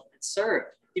himself and served.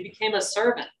 He became a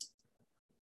servant.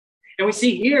 And we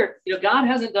see here, God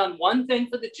hasn't done one thing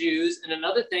for the Jews and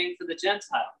another thing for the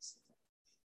Gentiles.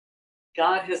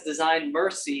 God has designed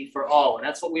mercy for all. And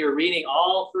that's what we were reading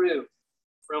all through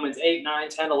Romans 8, 9,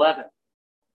 10, 11.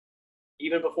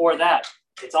 Even before that,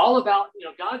 it's all about,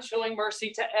 God showing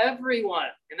mercy to everyone.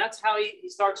 And that's how he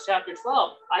starts chapter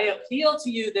 12. I appeal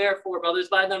to you, therefore, brothers,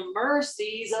 by the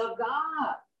mercies of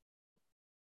God.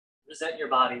 Present your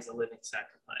bodies a living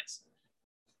sacrifice.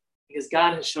 Because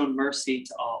God has shown mercy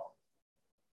to all.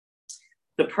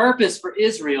 The purpose for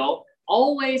Israel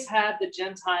always had the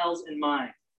Gentiles in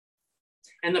mind.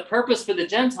 And the purpose for the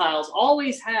Gentiles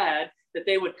always had that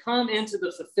they would come into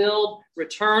the fulfilled,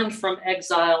 returned from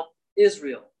exile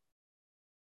Israel.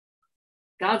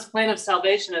 God's plan of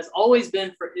salvation has always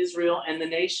been for Israel and the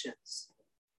nations.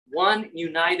 One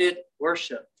united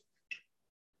worship.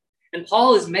 And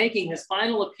Paul is making his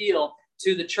final appeal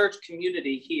to the church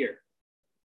community here.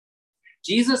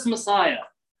 Jesus Messiah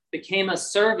became a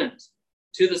servant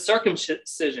to the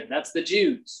circumcision, that's the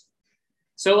Jews.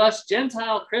 So us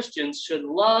Gentile Christians should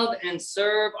love and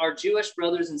serve our Jewish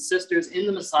brothers and sisters in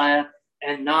the Messiah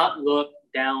and not look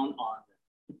down on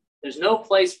them. There's no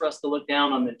place for us to look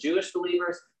down on the Jewish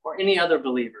believers or any other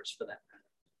believers for that matter.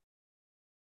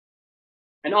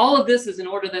 And all of this is in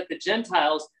order that the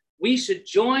Gentiles, we should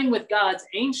join with God's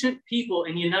ancient people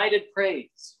in united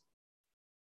praise.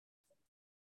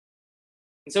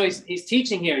 And so he's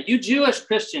teaching here, you Jewish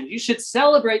Christians, you should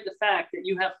celebrate the fact that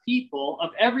you have people of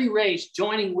every race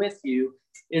joining with you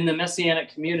in the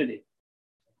Messianic community.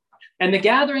 And the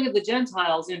gathering of the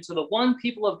Gentiles into the one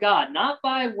people of God, not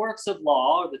by works of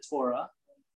law or the Torah,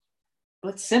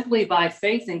 but simply by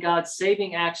faith in God's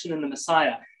saving action in the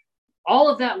Messiah. All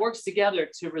of that works together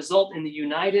to result in the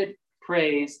united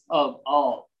praise of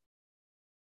all.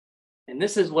 And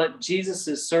this is what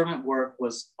Jesus' servant work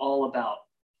was all about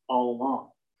all along.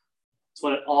 It's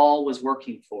what it all was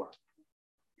working for.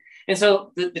 And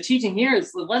so the teaching here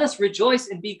is, let us rejoice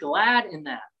and be glad in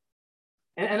that.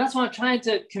 And that's what I'm trying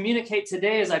to communicate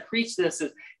today as I preach this.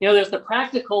 Is, there's the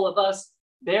practical of us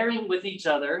bearing with each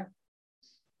other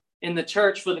in the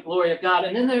church for the glory of God.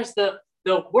 And then there's the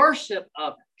worship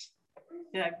of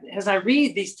it. As I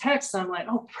read these texts, I'm like,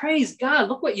 oh, praise God,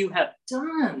 look what you have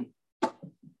done.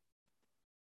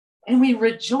 And we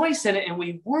rejoice in it and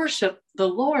we worship the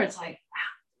Lord. It's like,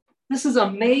 wow, this is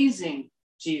amazing,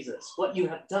 Jesus, what you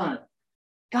have done.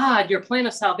 God, your plan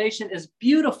of salvation is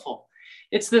beautiful.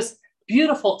 It's this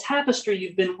beautiful tapestry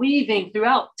you've been weaving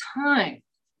throughout time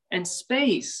and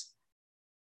space.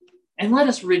 And let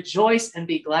us rejoice and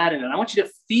be glad in it. I want you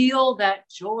to feel that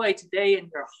joy today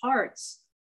in your hearts,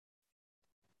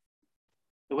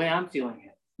 the way I'm feeling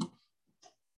it.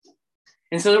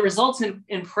 And so it results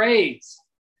in praise.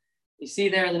 You see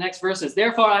there in the next verses,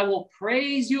 therefore I will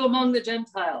praise you among the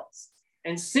Gentiles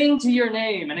and sing to your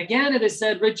name. And again it is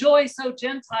said, rejoice, O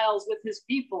Gentiles, with his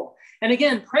people. And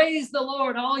again, praise the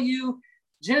Lord, all you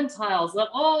Gentiles. Let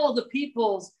all the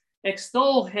peoples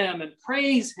extol him and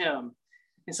praise him.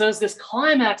 And so it's this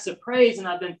climax of praise. And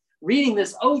I've been reading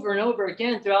this over and over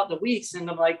again throughout the weeks. And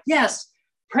I'm like, yes,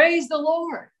 praise the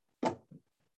Lord.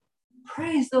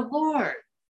 Praise the Lord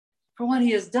for what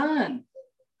he has done.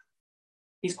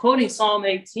 He's quoting Psalm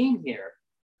 18 here.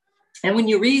 And when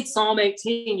you read Psalm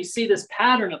 18, you see this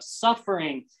pattern of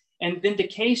suffering and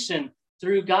vindication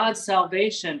through God's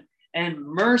salvation and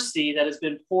mercy that has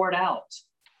been poured out.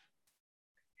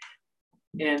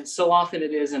 And so often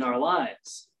it is in our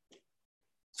lives.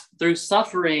 Through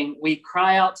suffering, we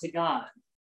cry out to God,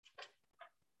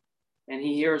 and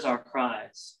he hears our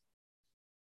cries.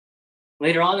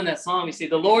 Later on in that psalm, you see,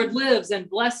 the Lord lives, and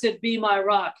blessed be my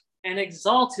rock, and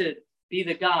exalted be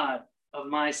the God of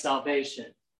my salvation.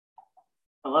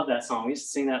 I love that song. We used to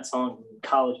sing that song in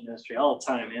college ministry all the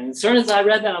time. And as soon as I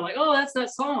read that, I'm like, oh, that's that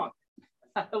song.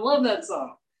 I love that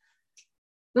song.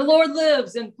 The Lord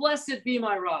lives, and blessed be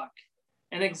my rock,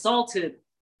 and exalted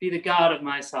be the God of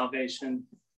my salvation.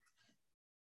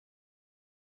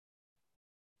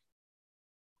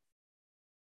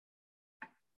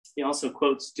 He also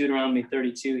quotes Deuteronomy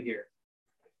 32 here,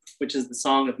 which is the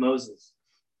song of Moses.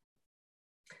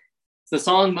 It's the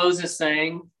song Moses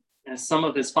sang as some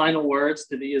of his final words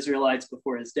to the Israelites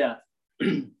before his death.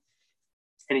 And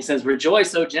he says,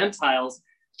 rejoice, O Gentiles,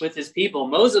 with his people.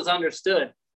 Moses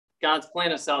understood God's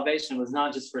plan of salvation was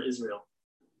not just for Israel.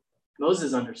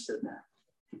 Moses understood that.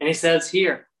 And he says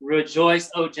here,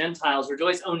 rejoice, O Gentiles,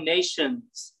 rejoice, O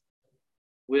nations,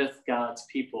 with God's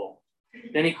people.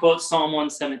 Then he quotes Psalm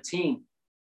 117.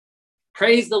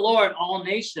 Praise the Lord, all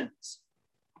nations.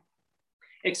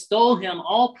 Extol him,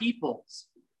 all peoples.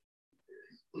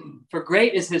 For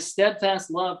great is his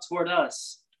steadfast love toward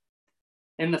us,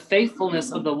 and the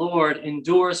faithfulness of the Lord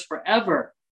endures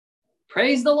forever.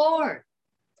 Praise the Lord.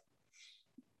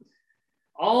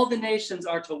 All the nations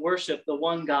are to worship the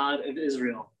one God of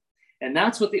Israel. And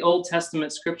that's what the Old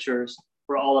Testament scriptures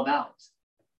were all about.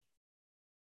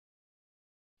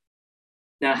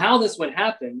 Now, how this would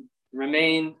happen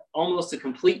remained almost a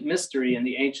complete mystery in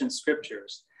the ancient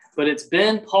scriptures, but it's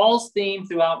been Paul's theme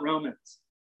throughout Romans.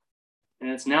 And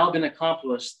it's now been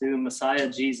accomplished through Messiah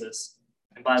Jesus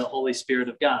and by the Holy Spirit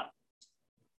of God.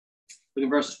 Look at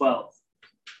verse 12.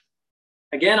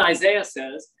 Again, Isaiah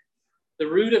says, the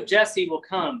root of Jesse will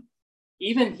come,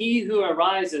 even he who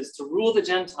arises to rule the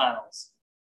Gentiles.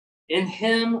 In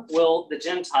him will the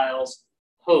Gentiles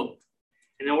hope.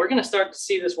 And then we're going to start to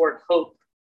see this word hope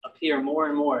appear more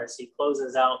and more as he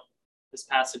closes out this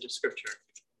passage of scripture.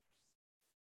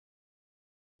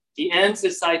 He ends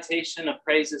his citation of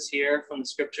praises here from the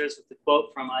scriptures with the quote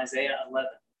from Isaiah 11.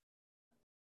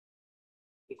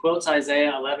 He quotes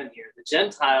Isaiah 11 here. The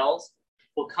Gentiles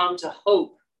will come to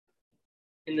hope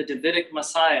in the Davidic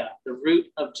Messiah, the root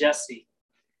of Jesse.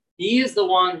 He is the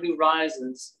one who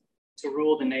rises to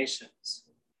rule the nations.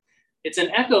 It's an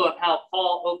echo of how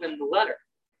Paul opened the letter.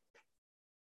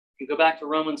 You go back to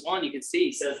Romans 1, you can see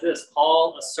he says this,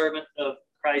 Paul, a servant of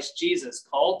Christ Jesus,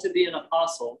 called to be an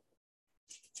apostle,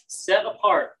 set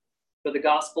apart for the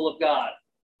gospel of God,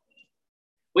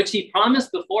 which he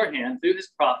promised beforehand through his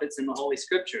prophets in the Holy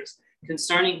Scriptures,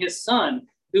 concerning his son,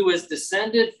 who was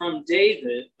descended from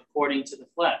David according to the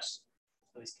flesh.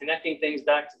 So he's connecting things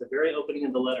back to the very opening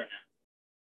of the letter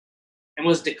now. And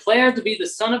was declared to be the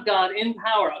Son of God in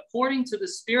power, according to the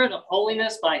Spirit of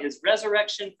holiness by his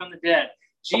resurrection from the dead,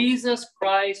 Jesus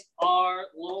Christ our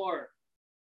Lord,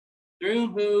 through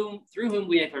whom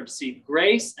we have received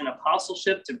grace and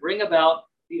apostleship to bring about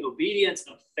the obedience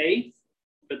of faith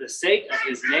for the sake of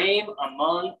his name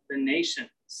among the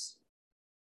nations,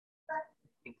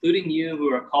 including you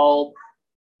who are called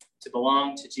to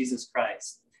belong to Jesus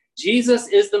Christ. Jesus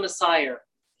is the Messiah.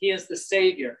 He is the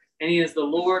Savior, and he is the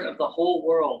Lord of the whole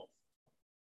world.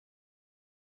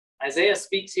 Isaiah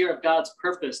speaks here of God's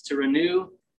purpose to renew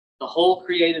the whole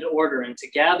created order and to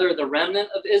gather the remnant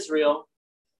of Israel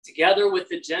together with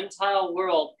the Gentile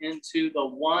world into the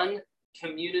one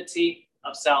community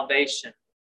of salvation.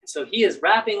 So he is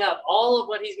wrapping up all of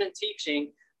what he's been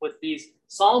teaching with these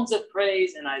Psalms of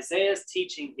praise and Isaiah's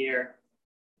teaching here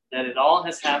that it all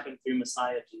has happened through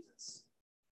Messiah Jesus.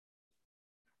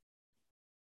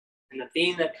 And the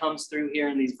theme that comes through here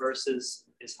in these verses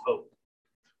is hope.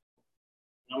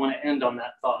 I want to end on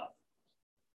that thought.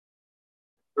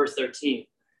 Verse 13,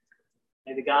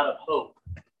 may the God of hope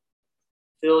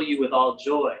fill you with all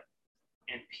joy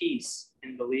and peace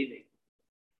in believing,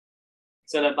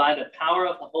 so that by the power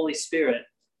of the Holy Spirit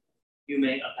you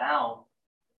may abound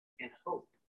in hope.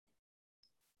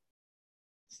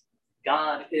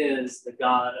 God is the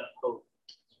God of hope.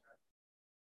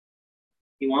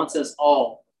 He wants us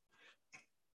all,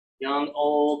 young,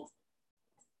 old,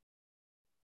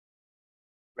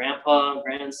 grandpa,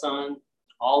 grandson,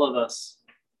 all of us,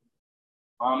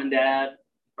 mom and dad,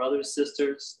 brothers,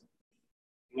 sisters.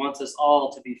 He wants us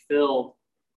all to be filled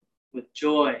with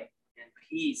joy and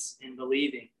peace in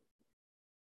believing,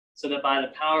 so that by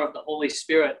the power of the Holy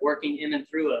Spirit working in and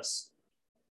through us,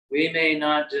 we may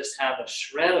not just have a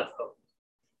shred of hope,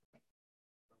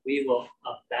 but we will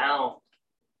abound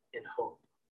in hope.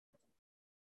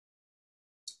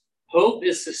 Hope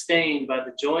is sustained by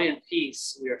the joy and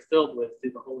peace we are filled with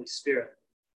through the Holy Spirit.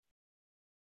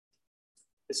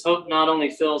 This hope not only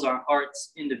fills our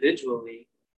hearts individually,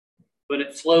 but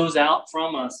it flows out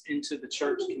from us into the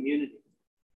church community.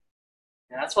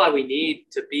 And that's why we need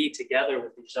to be together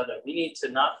with each other. We need to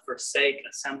not forsake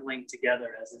assembling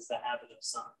together, as is the habit of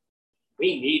some.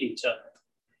 We need each other.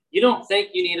 You don't think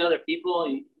you need other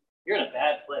people, you're in a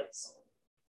bad place.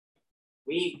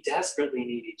 We desperately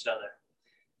need each other.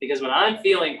 Because when I'm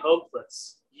feeling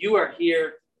hopeless, you are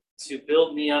here to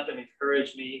build me up and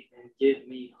encourage me and give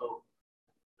me hope.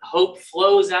 Hope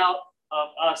flows out of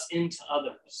us into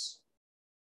others.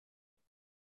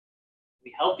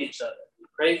 We help each other. We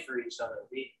pray for each other.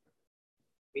 We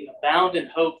abound in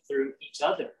hope through each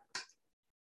other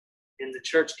in the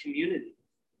church community.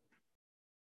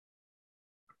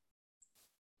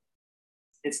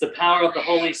 It's the power of the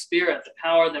Holy Spirit, the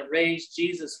power that raised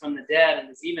Jesus from the dead and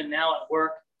is even now at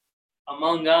work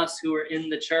among us who are in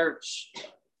the church.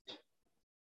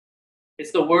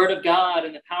 It's the word of God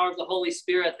and the power of the Holy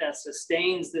Spirit that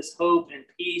sustains this hope and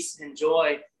peace and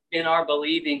joy in our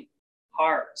believing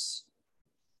hearts.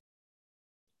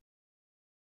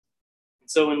 And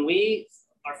so when we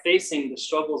are facing the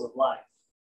struggles of life,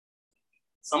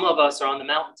 some of us are on the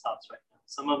mountaintops right now.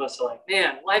 Some of us are like,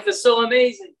 man, life is so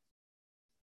amazing.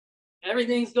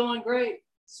 Everything's going great.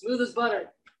 Smooth as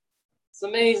butter. It's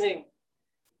amazing.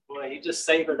 Boy, you just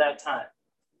savor that time.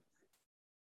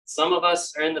 Some of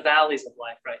us are in the valleys of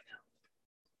life right now.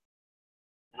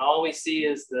 And all we see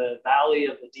is the valley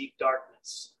of the deep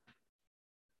darkness.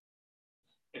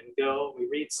 And we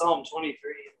read Psalm 23.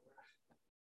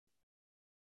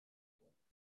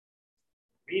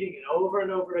 Reading it over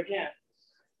and over again.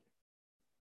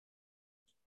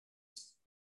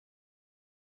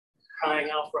 Crying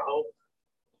out for hope.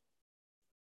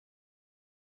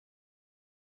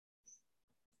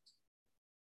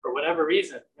 For whatever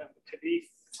reason, it could be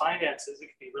finances, it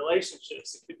could be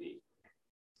relationships, it could be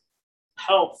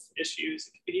health issues,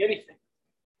 it could be anything.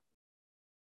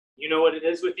 You know what it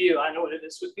is with you, I know what it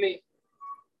is with me.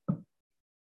 And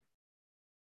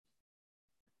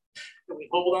we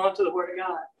hold on to the Word of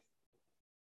God.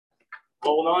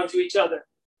 Hold on to each other.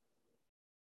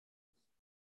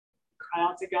 Cry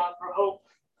out to God for hope.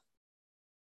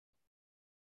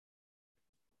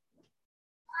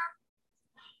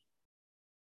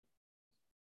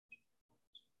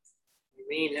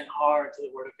 Lean in hard to the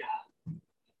Word of God.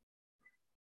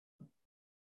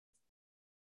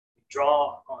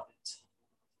 Draw on it.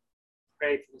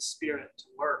 Pray for the Spirit to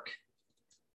work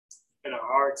in our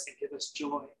hearts and give us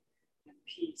joy and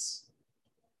peace,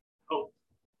 hope.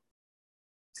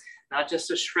 Not just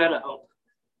a shred of hope,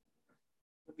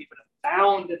 but we would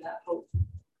abound in that hope.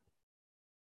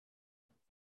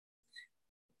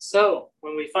 So,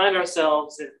 when we find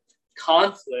ourselves in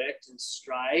conflict and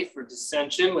strife or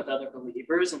dissension with other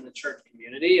believers in the church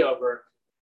community over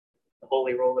the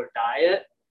Holy Roller diet,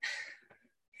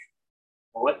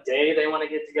 or what day they want to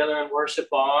get together and worship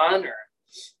on, or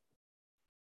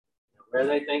where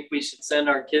they think we should send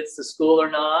our kids to school or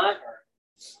not, or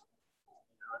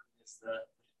is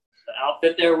the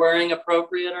outfit they're wearing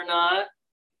appropriate or not?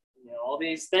 All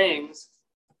these things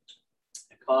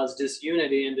that cause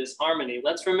disunity and disharmony.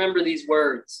 Let's remember these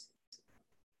words.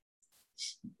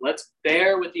 Let's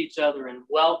bear with each other and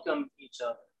welcome each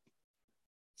other.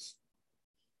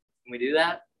 Can we do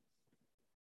that?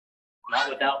 Not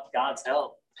without God's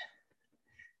help.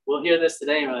 We'll hear this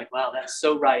today and we're like, wow, that's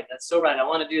so right. That's so right. I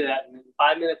want to do that. And then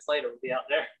 5 minutes later, we'll be out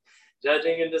there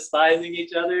judging and despising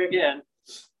each other again.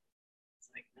 It's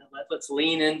like, no, let's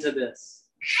lean into this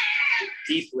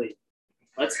deeply.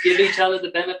 Let's give each other the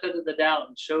benefit of the doubt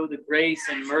and show the grace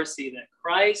and mercy that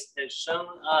Christ has shown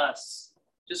us.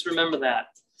 Just remember that.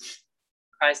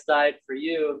 Christ died for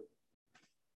you.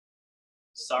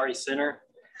 Sorry, sinner.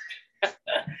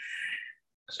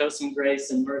 Show some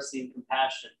grace and mercy and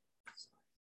compassion.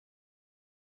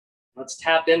 Let's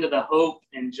tap into the hope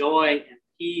and joy and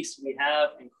peace we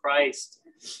have in Christ.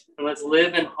 And let's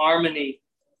live in harmony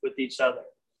with each other.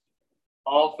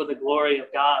 All for the glory of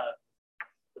God,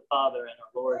 the Father, and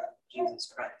our Lord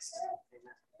Jesus Christ.